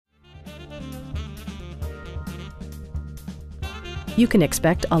You can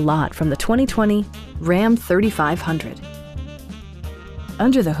expect a lot from the 2020 Ram 3500.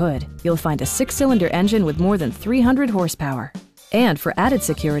 Under the hood, you'll find a 6-cylinder engine with more than 300 horsepower. And for added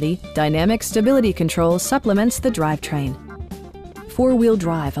security, dynamic stability control supplements the drivetrain. 4-wheel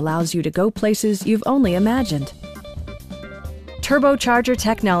drive allows you to go places you've only imagined. Turbocharger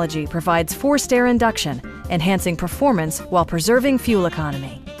technology provides forced air induction, enhancing performance while preserving fuel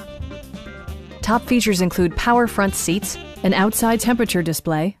economy. Top features include power front seats, an outside temperature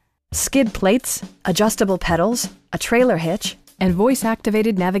display, skid plates, adjustable pedals, a trailer hitch, and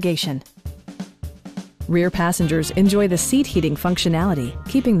voice-activated navigation. Rear passengers enjoy the seat heating functionality,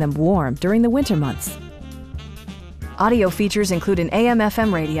 keeping them warm during the winter months. Audio features include an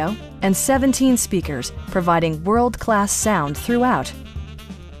AM/FM radio and 17 speakers, providing world-class sound throughout.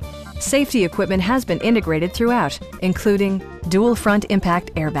 Safety equipment has been integrated throughout, including dual front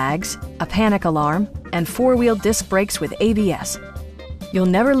impact airbags, a panic alarm, and 4-wheel disc brakes with ABS. You'll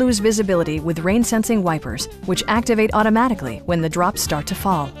never lose visibility with rain-sensing wipers, which activate automatically when the drops start to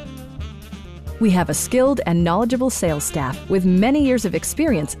fall. We have a skilled and knowledgeable sales staff with many years of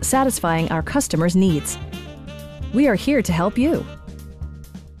experience satisfying our customers' needs. We are here to help you.